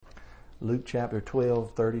Luke chapter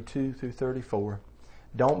 12, 32 through 34.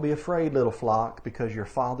 Don't be afraid, little flock, because your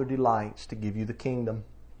Father delights to give you the kingdom.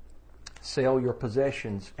 Sell your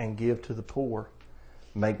possessions and give to the poor.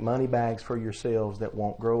 Make money bags for yourselves that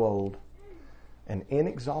won't grow old. An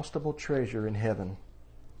inexhaustible treasure in heaven,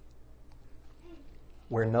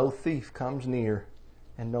 where no thief comes near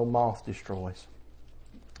and no moth destroys.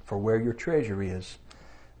 For where your treasure is,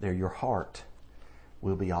 there your heart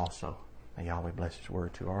will be also. May Yahweh bless His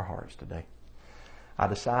word to our hearts today. I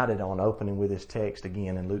decided on opening with this text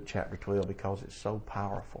again in Luke chapter 12 because it's so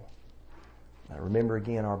powerful. Now remember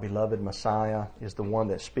again, our beloved Messiah is the one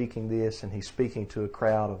that's speaking this, and He's speaking to a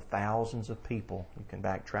crowd of thousands of people. You can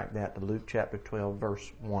backtrack that to Luke chapter 12, verse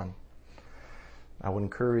 1. I would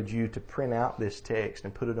encourage you to print out this text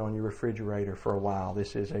and put it on your refrigerator for a while.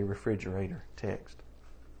 This is a refrigerator text.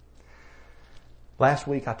 Last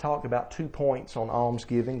week I talked about 2 points on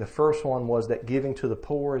almsgiving. The first one was that giving to the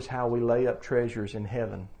poor is how we lay up treasures in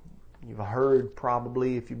heaven. You've heard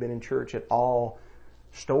probably, if you've been in church at all,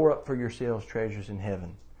 store up for yourselves treasures in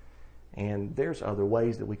heaven. And there's other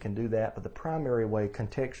ways that we can do that, but the primary way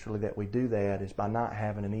contextually that we do that is by not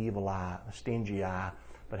having an evil eye, a stingy eye,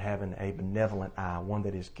 but having a benevolent eye, one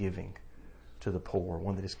that is giving to the poor,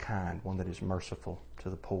 one that is kind, one that is merciful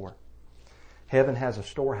to the poor. Heaven has a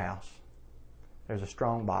storehouse. There's a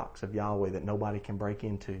strong box of Yahweh that nobody can break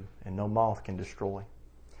into and no moth can destroy.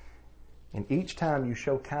 And each time you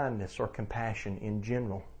show kindness or compassion in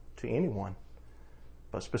general to anyone,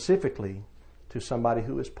 but specifically to somebody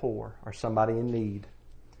who is poor or somebody in need,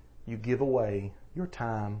 you give away your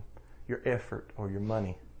time, your effort, or your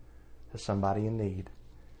money to somebody in need.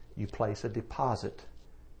 You place a deposit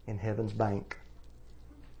in heaven's bank.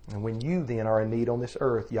 And when you then are in need on this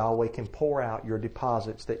earth, Yahweh can pour out your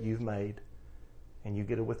deposits that you've made. And you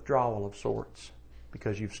get a withdrawal of sorts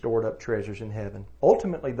because you've stored up treasures in heaven.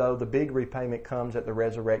 Ultimately, though, the big repayment comes at the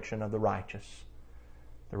resurrection of the righteous.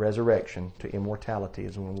 The resurrection to immortality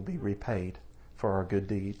is when we'll be repaid for our good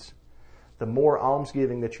deeds. The more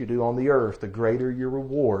almsgiving that you do on the earth, the greater your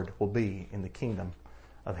reward will be in the kingdom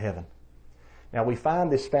of heaven. Now we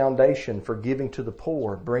find this foundation for giving to the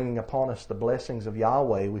poor, bringing upon us the blessings of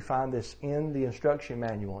Yahweh. We find this in the instruction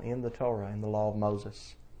manual, in the Torah, in the law of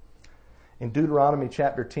Moses. In Deuteronomy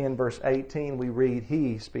chapter 10, verse 18, we read,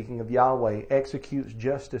 He, speaking of Yahweh, executes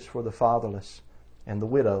justice for the fatherless and the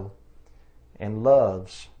widow and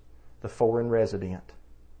loves the foreign resident,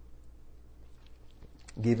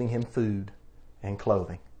 giving him food and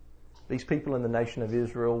clothing. These people in the nation of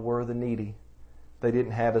Israel were the needy. They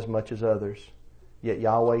didn't have as much as others. Yet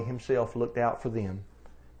Yahweh Himself looked out for them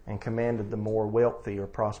and commanded the more wealthy or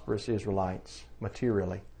prosperous Israelites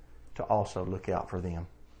materially to also look out for them.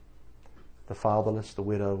 The fatherless, the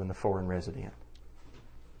widow, and the foreign resident.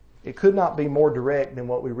 It could not be more direct than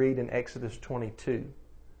what we read in Exodus 22.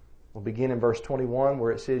 We'll begin in verse 21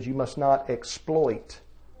 where it says, You must not exploit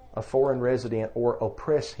a foreign resident or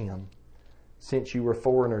oppress him, since you were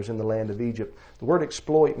foreigners in the land of Egypt. The word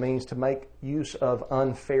exploit means to make use of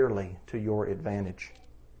unfairly to your advantage.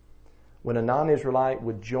 When a non-Israelite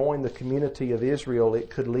would join the community of Israel,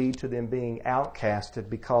 it could lead to them being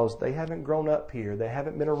outcasted because they haven't grown up here. They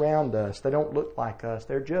haven't been around us. They don't look like us.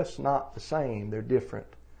 They're just not the same. They're different.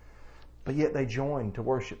 But yet they joined to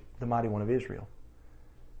worship the Mighty One of Israel.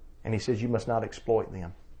 And He says, you must not exploit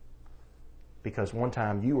them, because one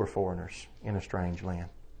time you were foreigners in a strange land.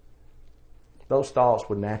 Those thoughts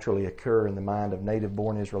would naturally occur in the mind of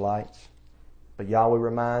native-born Israelites. But Yahweh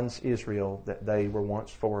reminds Israel that they were once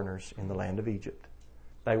foreigners in the land of Egypt.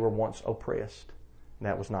 They were once oppressed, and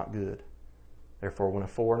that was not good. Therefore, when a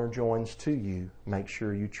foreigner joins to you, make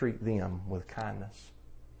sure you treat them with kindness.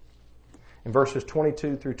 In verses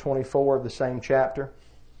 22 through 24 of the same chapter,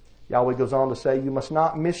 Yahweh goes on to say, You must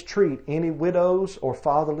not mistreat any widows or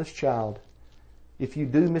fatherless child. If you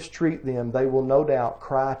do mistreat them, they will no doubt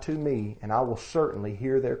cry to me, and I will certainly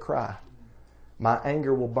hear their cry. My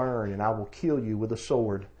anger will burn, and I will kill you with a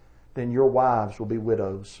sword. Then your wives will be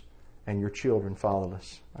widows, and your children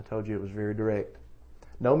fatherless. I told you it was very direct.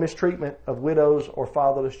 No mistreatment of widows or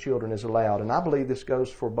fatherless children is allowed. And I believe this goes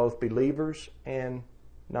for both believers and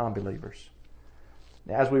non-believers.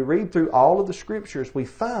 Now, as we read through all of the Scriptures, we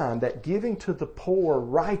find that giving to the poor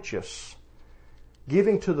righteous,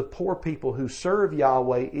 giving to the poor people who serve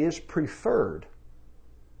Yahweh is preferred.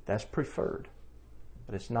 That's preferred.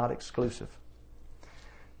 But it's not exclusive.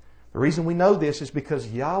 The reason we know this is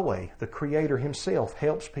because Yahweh, the Creator Himself,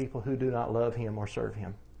 helps people who do not love Him or serve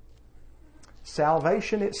Him.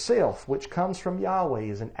 Salvation itself, which comes from Yahweh,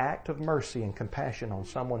 is an act of mercy and compassion on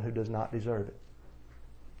someone who does not deserve it.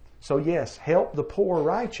 So yes, help the poor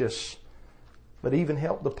righteous, But even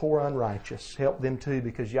help the poor unrighteous. Help them too,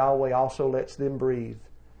 because Yahweh also lets them breathe,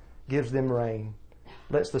 gives them rain,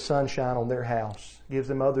 lets the sun shine on their house, gives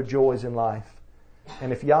them other joys in life.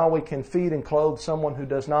 And if Yahweh can feed and clothe someone who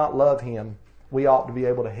does not love Him, we ought to be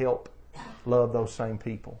able to help love those same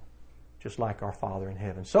people, just like our Father in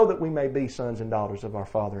heaven, so that we may be sons and daughters of our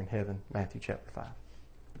Father in heaven. Matthew chapter 5.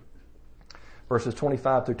 Verses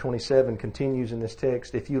 25 through 27 continues in this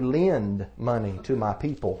text, if you lend money to my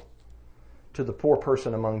people, to the poor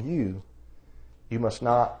person among you, you must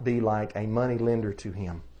not be like a money lender to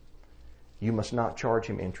him. You must not charge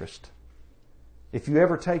him interest. If you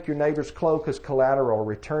ever take your neighbor's cloak as collateral,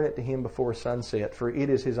 return it to him before sunset, for it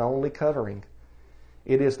is his only covering.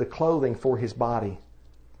 It is the clothing for his body.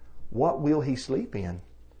 What will he sleep in?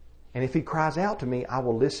 And if he cries out to me, I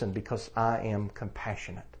will listen, because I am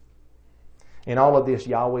compassionate. In all of this,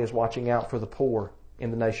 Yahweh is watching out for the poor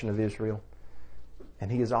in the nation of Israel.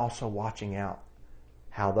 And He is also watching out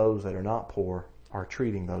how those that are not poor are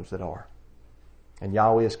treating those that are. And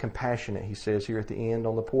Yahweh is compassionate, He says here at the end,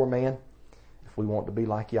 on the poor man. If we want to be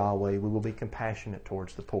like Yahweh, we will be compassionate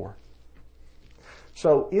towards the poor.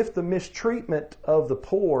 So if the mistreatment of the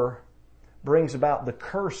poor brings about the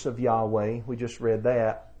curse of Yahweh, we just read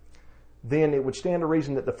that, then it would stand to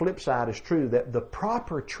reason that the flip side is true, that the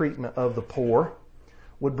proper treatment of the poor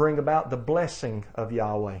would bring about the blessing of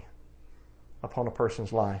Yahweh upon a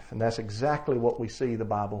person's life. And that's exactly what we see the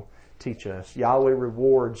Bible teach us. Yahweh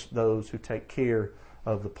rewards those who take care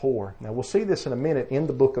of the poor. Now we'll see this in a minute in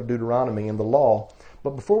the book of Deuteronomy in the law.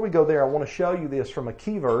 But before we go there, I want to show you this from a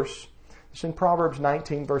key verse. It's in Proverbs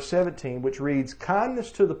 19 verse 17, which reads,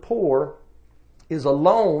 kindness to the poor is a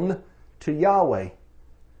loan to Yahweh,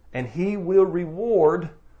 and He will reward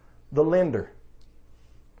the lender.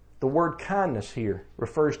 The word kindness here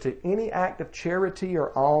refers to any act of charity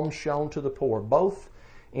or alms shown to the poor, both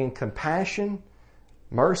in compassion,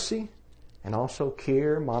 mercy, and also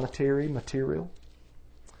care, monetary, material.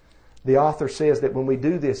 The author says that when we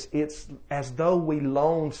do this, it's as though we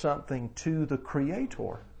loan something to the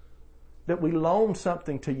Creator, that we loan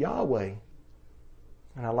something to Yahweh.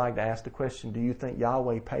 And I like to ask the question, do you think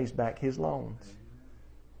Yahweh pays back His loans?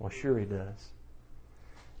 Well, sure He does.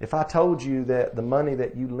 If I told you that the money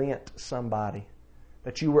that you lent somebody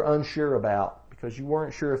that you were unsure about because you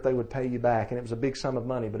weren't sure if they would pay you back, and it was a big sum of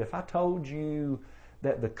money, but if I told you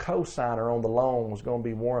that the co-signer on the loan was going to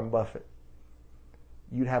be Warren Buffett,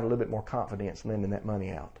 you'd have a little bit more confidence lending that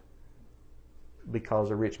money out, because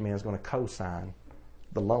a rich man is going to co-sign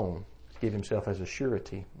the loan, give himself as a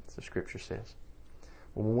surety, as the Scripture says.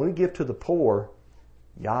 Well, when we give to the poor,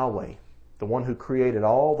 Yahweh, the one who created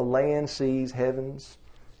all the land, seas, heavens,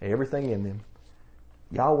 everything in them,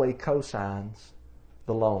 Yahweh co-signs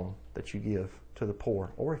the loan that you give to the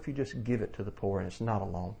poor. Or if you just give it to the poor and it's not a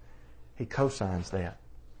loan, He co-signs that.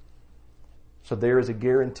 So there is a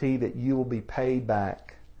guarantee that you will be paid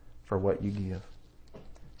back for what you give.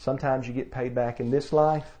 Sometimes you get paid back in this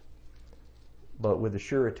life, but with the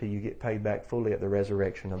surety you get paid back fully at the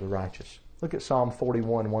resurrection of the righteous. Look at Psalm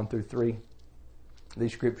 41, 1 through 3.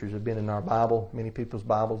 These scriptures have been in our Bible, many people's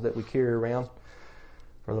Bibles that we carry around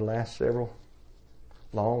for the last several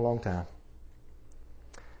long time.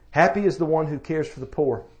 Happy is the one who cares for the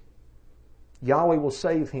poor. Yahweh will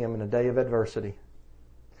save him in a day of adversity.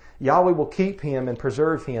 Yahweh will keep him and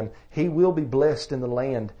preserve him. He will be blessed in the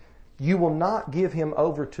land. You will not give him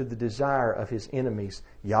over to the desire of his enemies.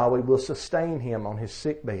 Yahweh will sustain him on his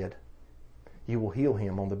sick bed. You will heal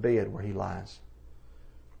him on the bed where he lies.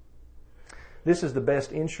 This is the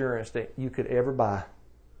best insurance that you could ever buy.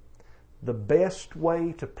 The best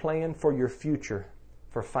way to plan for your future,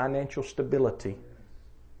 for financial stability,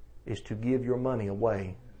 is to give your money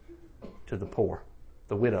away to the poor,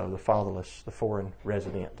 the widow, the fatherless, the foreign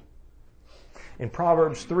resident. In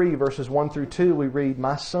Proverbs 3, verses 1 through 2, we read,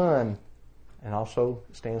 my son, and also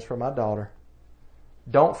stands for my daughter,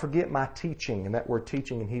 don't forget my teaching, and that word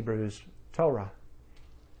teaching in Hebrew is Torah.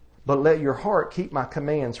 But let your heart keep my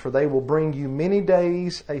commands, for they will bring you many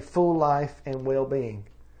days, a full life, and well-being.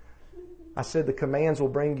 I said the commands will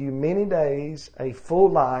bring you many days, a full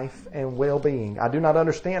life, and well-being. I do not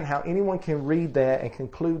understand how anyone can read that and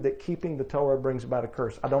conclude that keeping the Torah brings about a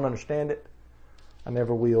curse. I don't understand it. I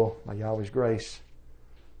never will, by Yahweh's grace.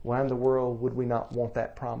 Why in the world would we not want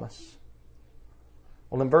that promise?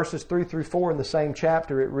 Well, in verses 3 through 4 in the same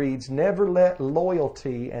chapter, it reads, never let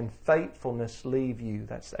loyalty and faithfulness leave you.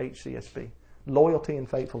 That's HCSB. Loyalty and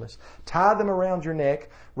faithfulness. Tie them around your neck.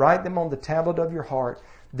 Write them on the tablet of your heart.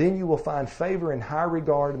 Then you will find favor and high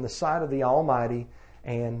regard in the sight of the Almighty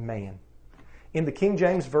and man. In the King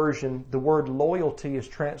James Version, the word loyalty is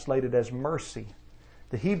translated as mercy.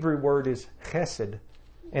 The Hebrew word is chesed,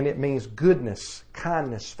 and it means goodness,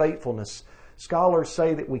 kindness, faithfulness. Scholars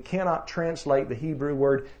say that we cannot translate the Hebrew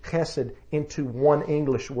word chesed into one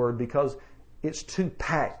English word because it's too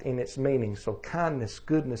packed in its meaning. So kindness,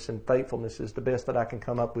 goodness, and faithfulness is the best that I can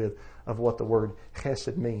come up with of what the word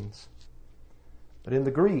chesed means. But in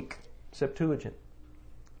the Greek Septuagint,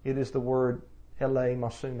 it is the word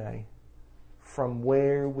eleemosune, from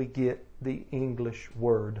where we get the English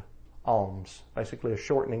word alms. Basically a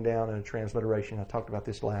shortening down and a transliteration. I talked about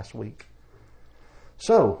this last week.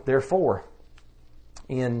 So, therefore,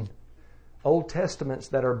 in Old Testaments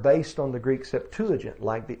that are based on the Greek Septuagint,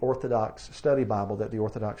 like the Orthodox Study Bible that the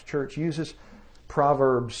Orthodox Church uses,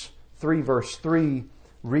 Proverbs 3 verse 3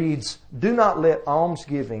 reads, "Do not let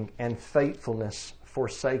almsgiving and faithfulness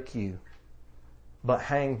forsake you, but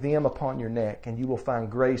hang them upon your neck, and you will find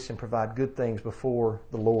grace and provide good things before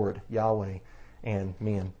the Lord, Yahweh, and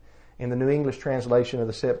men." In the New English translation of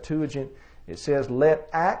the Septuagint, it says, "Let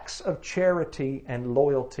acts of charity and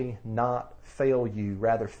loyalty not fail you.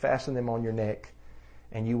 Rather, fasten them on your neck,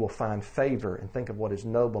 and you will find favor and think of what is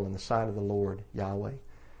noble in the sight of the Lord, Yahweh,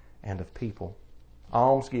 and of people."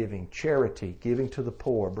 Almsgiving, charity, giving to the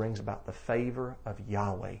poor brings about the favor of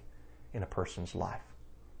Yahweh in a person's life.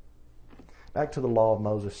 Back to the law of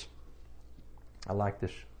Moses. I like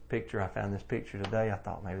this picture. I found this picture today. I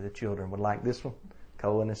thought maybe the children would like this one.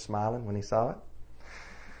 Colin is smiling when he saw it.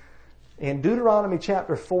 In Deuteronomy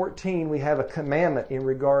chapter 14, we have a commandment in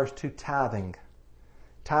regards to tithing.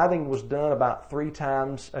 Tithing was done about 3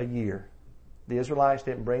 times a year. The Israelites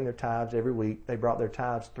didn't bring their tithes every week. They brought their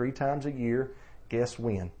tithes 3 times a year. Guess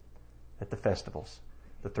when? At the festivals.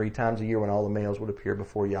 The 3 times a year when all the males would appear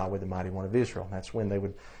before Yahweh, the Mighty One of Israel. That's when they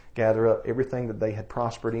would gather up everything that they had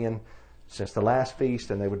prospered in since the last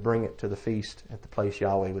feast, and they would bring it to the feast at the place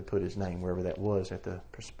Yahweh would put His name, wherever that was at the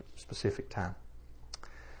specific time.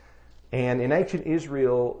 And in ancient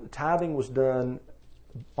Israel, tithing was done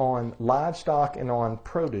on livestock and on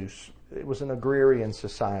produce. It was an agrarian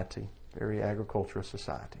society, very agricultural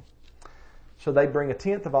society. So they bring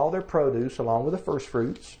 1/10 of all their produce along with the first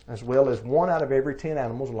fruits, as well as 1 out of every 10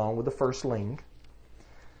 animals along with the firstling.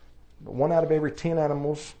 1 out of every 10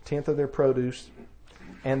 animals, 1/10 of their produce.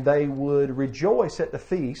 And they would rejoice at the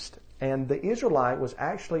feast, and the Israelite was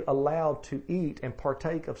actually allowed to eat and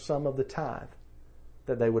partake of some of the tithe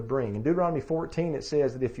that they would bring. In Deuteronomy 14, it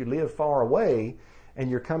says that if you live far away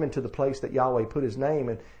and you're coming to the place that Yahweh put His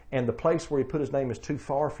name, and the place where He put His name is too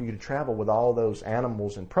far for you to travel with all those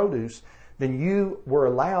animals and produce, then you were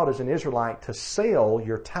allowed as an Israelite to sell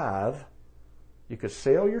your tithe. You could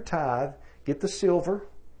sell your tithe, get the silver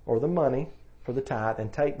or the money for the tithe,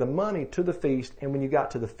 and take the money to the feast. And when you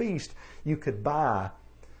got to the feast, you could buy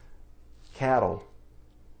cattle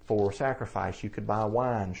for sacrifice. You could buy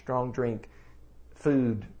wine, strong drink,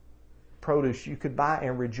 food, produce. You could buy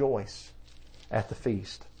and rejoice at the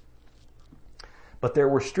feast. But there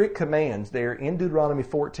were strict commands there in Deuteronomy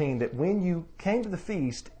 14 that when you came to the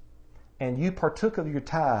feast and you partook of your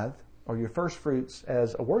tithe or your first fruits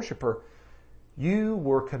as a worshiper, you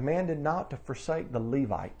were commanded not to forsake the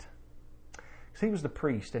Levite. Because he was the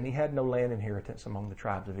priest and he had no land inheritance among the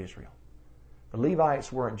tribes of Israel. The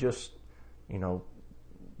Levites weren't just,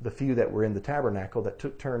 the few that were in the tabernacle that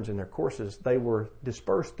took turns in their courses. They were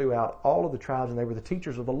dispersed throughout all of the tribes, and they were the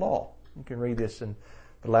teachers of the law. You can read this in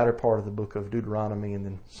the latter part of the book of Deuteronomy and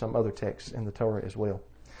then some other texts in the Torah as well.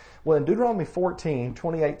 Well, in Deuteronomy 14,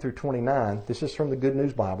 28 through 29, this is from the Good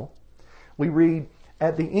News Bible, we read,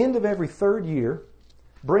 "At the end of every 3rd year,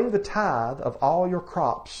 bring the tithe of all your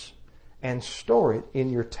crops and store it in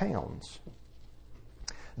your towns.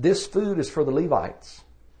 This food is for the Levites,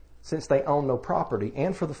 since they own no property,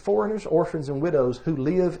 and for the foreigners, orphans, and widows who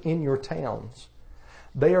live in your towns.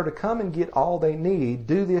 They are to come and get all they need.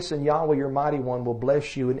 Do this, and Yahweh your Mighty One will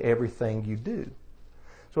bless you in everything you do."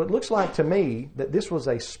 So it looks like to me that this was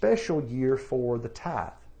a special year for the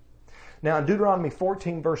tithe. Now in Deuteronomy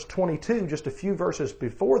 14 verse 22, just a few verses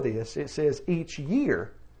before this, it says each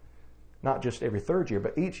year, not just every 3rd year,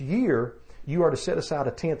 but each year you are to set aside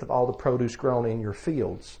 1/10 of all the produce grown in your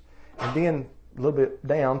fields. And then a little bit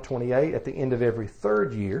down, 28, at the end of every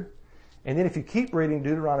 3rd year. And then if you keep reading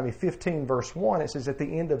Deuteronomy 15 verse 1, it says at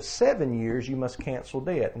the end of 7 years you must cancel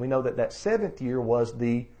debt. And we know that that 7th year was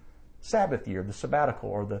the Sabbath year, the sabbatical,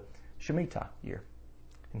 or the Shemitah year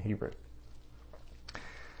in Hebrew.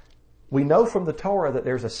 We know from the Torah that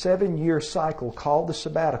there's a 7-year cycle called the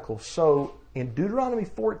sabbatical. So in Deuteronomy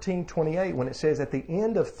 14:28, when it says at the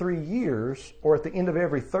end of 3 years, or at the end of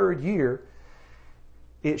every 3rd year,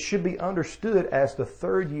 it should be understood as the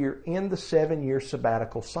 3rd year in the 7-year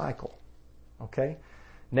sabbatical cycle. Okay?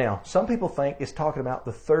 Now, some people think it's talking about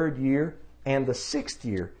the 3rd year and the 6th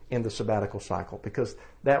year in the sabbatical cycle, because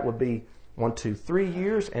that would be 1, 2, 3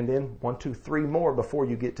 years, and then 1, 2, 3 more before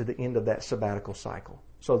you get to the end of that sabbatical cycle.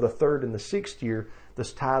 So the 3rd and the 6th year,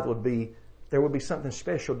 this tithe there would be something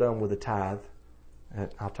special done with the tithe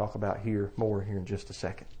that I'll talk about more here in just a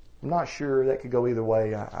second. I'm not sure. That could go either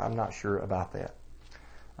way. I'm not sure about that.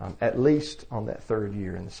 At least on that 3rd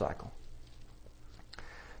year in the cycle.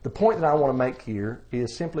 The point that I want to make here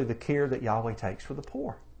is simply the care that Yahweh takes for the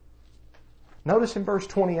poor. Notice in verse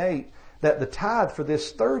 28 that the tithe for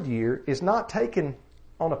this 3rd year is not taken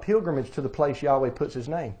on a pilgrimage to the place Yahweh puts His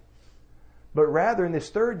name. But rather in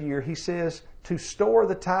this 3rd year, He says to store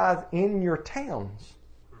the tithe in your towns,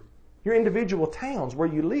 your individual towns where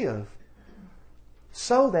you live,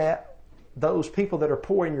 so that those people that are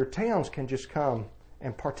poor in your towns can just come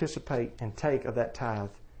and participate and take of that tithe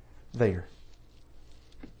there.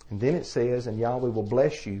 And then it says, and Yahweh will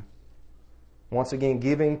bless you. Once again,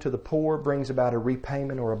 giving to the poor brings about a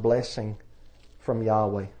repayment or a blessing from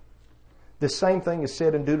Yahweh. This same thing is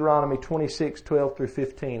said in Deuteronomy 26:12 through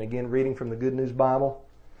 15. Again, reading from the Good News Bible.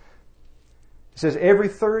 It says, every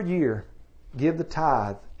 3rd year, give the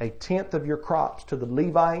tithe, 1/10 of your crops, to the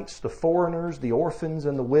Levites, the foreigners, the orphans,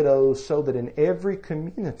 and the widows, so that in every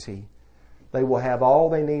community they will have all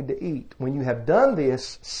they need to eat. When you have done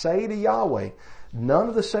this, say to Yahweh, none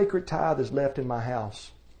of the sacred tithe is left in my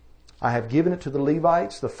house. I have given it to the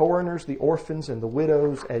Levites, the foreigners, the orphans, and the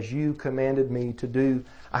widows, as you commanded me to do.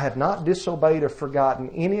 I have not disobeyed or forgotten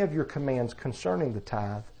any of your commands concerning the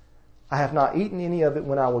tithe. I have not eaten any of it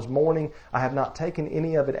when I was mourning. I have not taken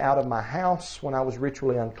any of it out of my house when I was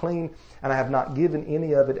ritually unclean. And I have not given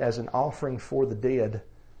any of it as an offering for the dead.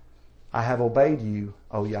 I have obeyed you,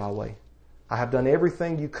 O Yahweh. I have done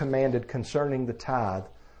everything you commanded concerning the tithe.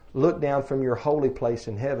 Look down from your holy place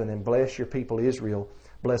in heaven and bless your people Israel.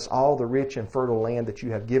 Bless all the rich and fertile land that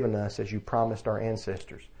you have given us as you promised our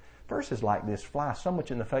ancestors. Verses like this fly so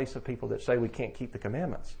much in the face of people that say we can't keep the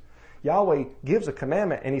commandments. Yahweh gives a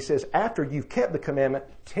commandment and He says, after you've kept the commandment,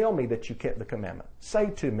 tell me that you kept the commandment.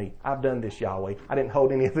 Say to me, I've done this, Yahweh. I didn't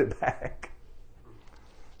hold any of it back.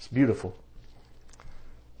 It's beautiful.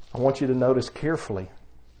 I want you to notice carefully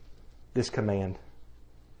this command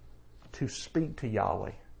to speak to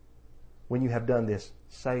Yahweh. When you have done this,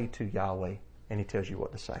 say to Yahweh, and He tells you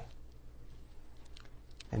what to say.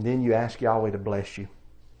 And then you ask Yahweh to bless you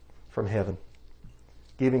from heaven.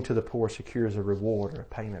 Giving to the poor secures a reward or a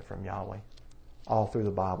payment from Yahweh. All through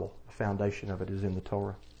the Bible. The foundation of it is in the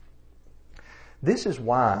Torah. This is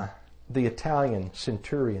why the Italian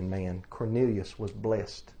centurion man, Cornelius, was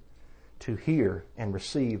blessed to hear and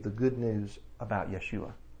receive the good news about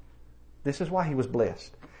Yeshua. This is why he was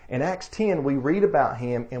blessed. In Acts 10, we read about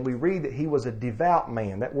him, and we read that he was a devout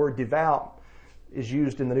man. That word devout is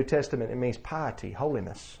used in the New Testament. It means piety,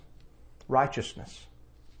 holiness, righteousness.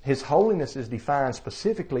 His holiness is defined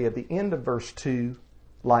specifically at the end of verse 2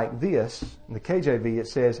 like this. In the KJV it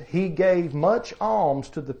says, he gave much alms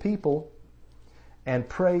to the people and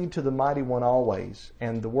prayed to the Mighty One always.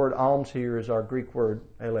 And the word alms here is our Greek word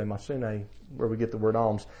eleemosune, where we get the word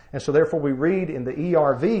alms. And so therefore we read in the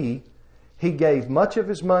ERV, he gave much of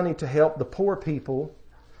his money to help the poor people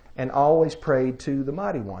and always prayed to the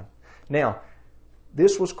Mighty One. Now,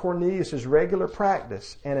 this was Cornelius' regular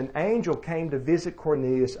practice, and an angel came to visit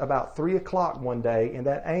Cornelius about 3 o'clock one day, and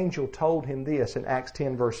that angel told him this in Acts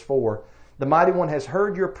 10 verse 4, the Mighty One has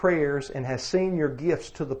heard your prayers and has seen your gifts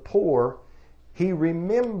to the poor. He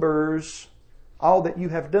remembers all that you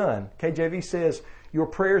have done. KJV says, your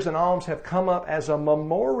prayers and alms have come up as a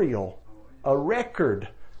memorial, a record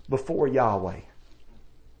before Yahweh.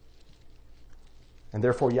 And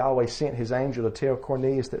therefore Yahweh sent His angel to tell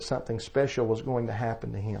Cornelius that something special was going to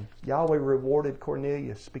happen to him. Yahweh rewarded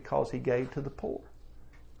Cornelius because he gave to the poor.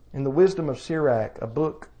 In the Wisdom of Sirach, a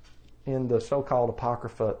book in the so-called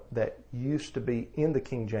Apocrypha that used to be in the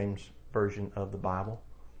King James Version of the Bible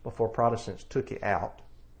before Protestants took it out.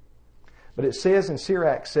 But it says in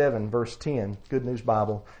Sirach 7 verse 10, Good News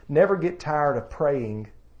Bible, never get tired of praying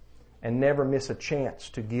and never miss a chance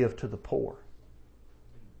to give to the poor.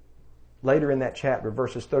 Later in that chapter,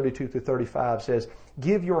 verses 32 through 35 says,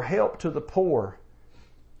 give your help to the poor,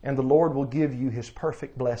 and the Lord will give you His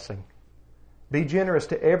perfect blessing. Be generous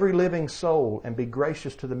to every living soul, and be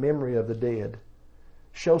gracious to the memory of the dead.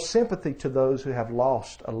 Show sympathy to those who have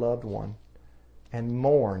lost a loved one, and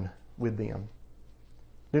mourn with them.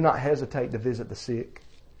 Do not hesitate to visit the sick.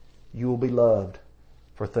 You will be loved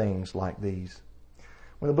for things like these.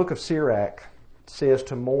 When the book of Sirach says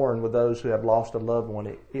to mourn with those who have lost a loved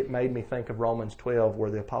one, it made me think of Romans 12, where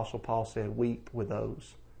the Apostle Paul said, weep with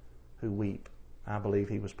those who weep. I believe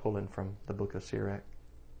he was pulling from the book of Sirach.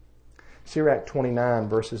 Sirach 29,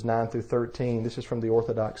 verses 9 through 13. This is from the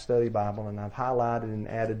Orthodox Study Bible, and I've highlighted and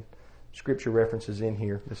added scripture references in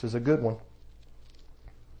here. This is a good one.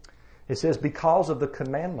 It says, because of the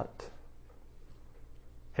commandment,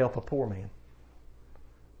 help a poor man.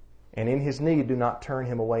 And in his need, do not turn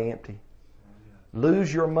him away empty.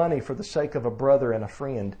 Lose your money for the sake of a brother and a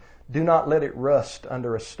friend. Do not let it rust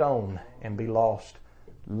under a stone and be lost.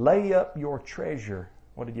 Lay up your treasure.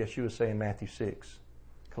 What did Yeshua say in Matthew 6?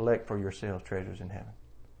 Collect for yourselves treasures in heaven.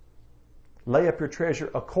 Lay up your treasure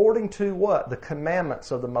according to what? The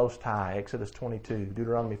commandments of the Most High. Exodus 22,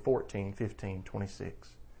 Deuteronomy 14, 15, 26.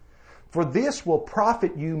 For this will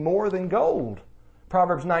profit you more than gold.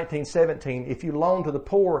 Proverbs 19:17, if you loan to the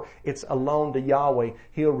poor, it's a loan to Yahweh.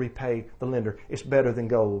 He'll repay the lender. It's better than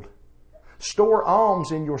gold. Store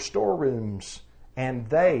alms in your storerooms, and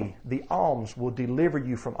they, the alms, will deliver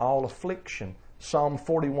you from all affliction. Psalm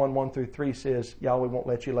 41, 1 through 3 says, Yahweh won't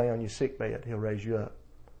let you lay on your sick bed. He'll raise you up.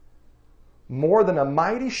 More than a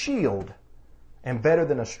mighty shield and better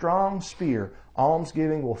than a strong spear,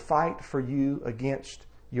 almsgiving will fight for you against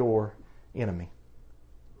your enemy.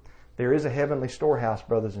 There is a heavenly storehouse,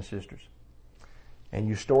 brothers and sisters. And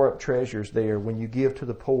you store up treasures there. When you give to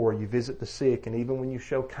the poor, you visit the sick, and even when you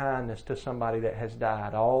show kindness to somebody that has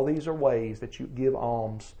died. All these are ways that you give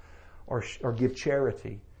alms or give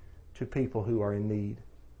charity to people who are in need.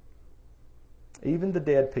 Even the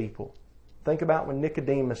dead people. Think about when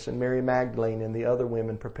Nicodemus and Mary Magdalene and the other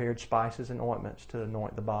women prepared spices and ointments to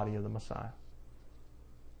anoint the body of the Messiah.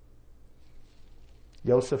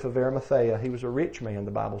 Joseph of Arimathea, he was a rich man,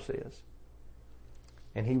 the Bible says.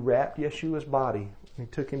 And he wrapped Yeshua's body. He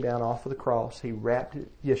took him down off of the cross. He wrapped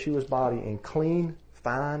Yeshua's body in clean,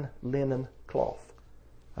 fine linen cloth.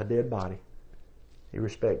 A dead body. He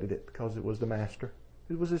respected it because it was the master.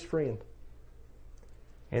 It was his friend.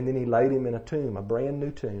 And then he laid him in a tomb, a brand new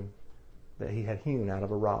tomb that he had hewn out of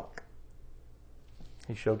a rock.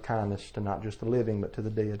 He showed kindness to not just the living, but to the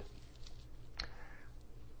dead.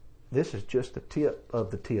 This is just the tip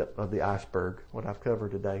of the iceberg, what I've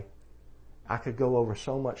covered today. I could go over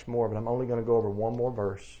so much more, but I'm only going to go over one more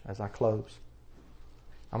verse as I close.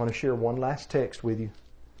 I'm going to share one last text with you.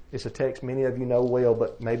 It's a text many of you know well,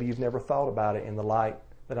 but maybe you've never thought about it in the light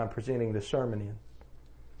that I'm presenting this sermon in.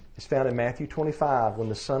 It's found in Matthew 25 when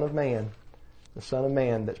the Son of Man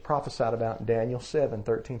that's prophesied about in Daniel 7,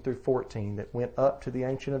 13 through 14, that went up to the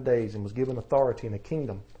Ancient of Days and was given authority and a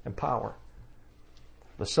kingdom and power.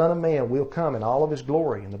 The Son of Man will come in all of His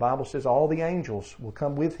glory. And the Bible says all the angels will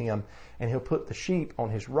come with Him, and He'll put the sheep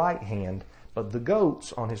on His right hand, but the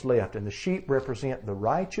goats on His left. And the sheep represent the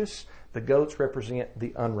righteous, the goats represent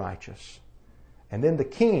the unrighteous. And then the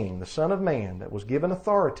King, the Son of Man, that was given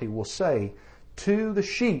authority, will say to the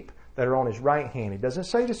sheep that are on His right hand. He doesn't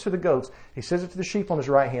say this to the goats. He says it to the sheep on His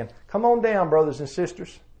right hand. Come on down, brothers and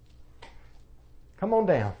sisters. Come on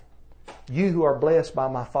down. You who are blessed by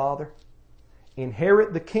my Father,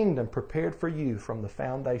 inherit the kingdom prepared for you from the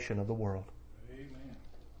foundation of the world. Amen.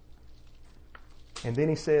 And then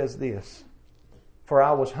He says this, for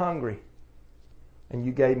I was hungry, and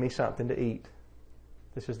you gave me something to eat.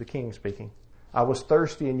 This is the King speaking. I was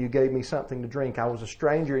thirsty, and you gave me something to drink. I was a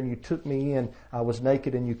stranger, and you took me in. I was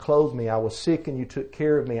naked, and you clothed me. I was sick, and you took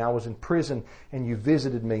care of me. I was in prison, and you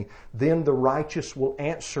visited me. Then the righteous will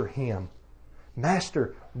answer Him,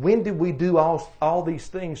 Master, when did we do all these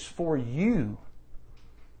things for you?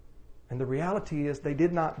 And the reality is they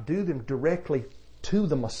did not do them directly to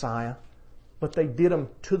the Messiah, but they did them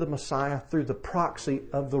to the Messiah through the proxy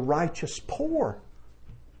of the righteous poor,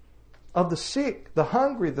 of the sick, the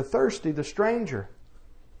hungry, the thirsty, the stranger,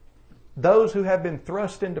 those who have been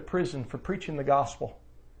thrust into prison for preaching the gospel.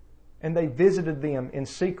 And they visited them in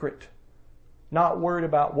secret, not worried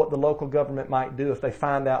about what the local government might do if they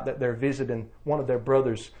find out that they're visiting one of their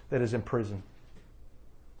brothers that is in prison.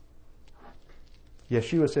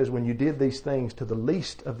 Yeshua says, when you did these things to the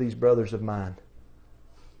least of these brothers of mine,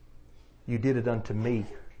 you did it unto me.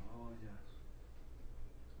 Oh, yes.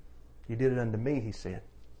 You did it unto me, He said.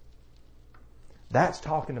 That's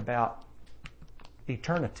talking about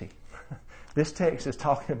eternity. This text is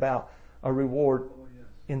talking about a reward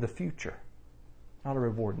in the future, not a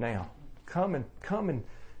reward now. Come and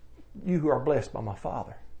you who are blessed by my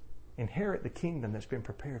Father, inherit the kingdom that's been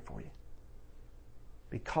prepared for you.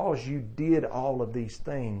 Because you did all of these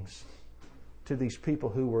things to these people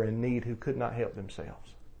who were in need, who could not help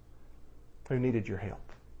themselves, who needed your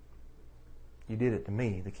help. You did it to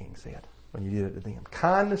me, the King said, when you did it to them.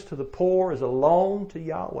 Kindness to the poor is a loan to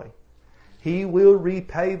Yahweh. He will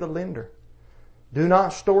repay the lender. Do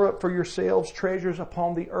not store up for yourselves treasures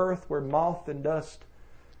upon the earth where moth and dust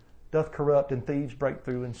doth corrupt and thieves break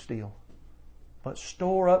through and steal. But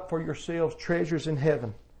store up for yourselves treasures in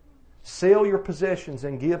heaven. Sell your possessions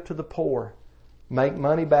and give to the poor. Make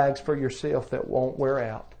money bags for yourself that won't wear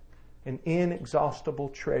out. An inexhaustible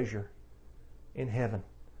treasure in heaven.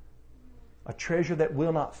 A treasure that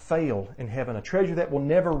will not fail in heaven. A treasure that will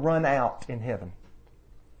never run out in heaven.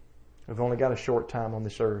 We've only got a short time on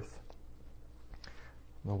this earth.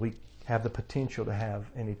 Well, we have the potential to have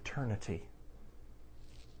an eternity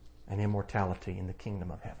and immortality in the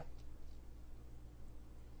kingdom of heaven.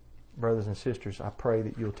 Brothers and sisters, I pray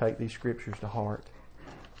that you'll take these scriptures to heart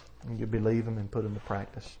and you'll believe them and put them to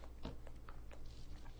practice.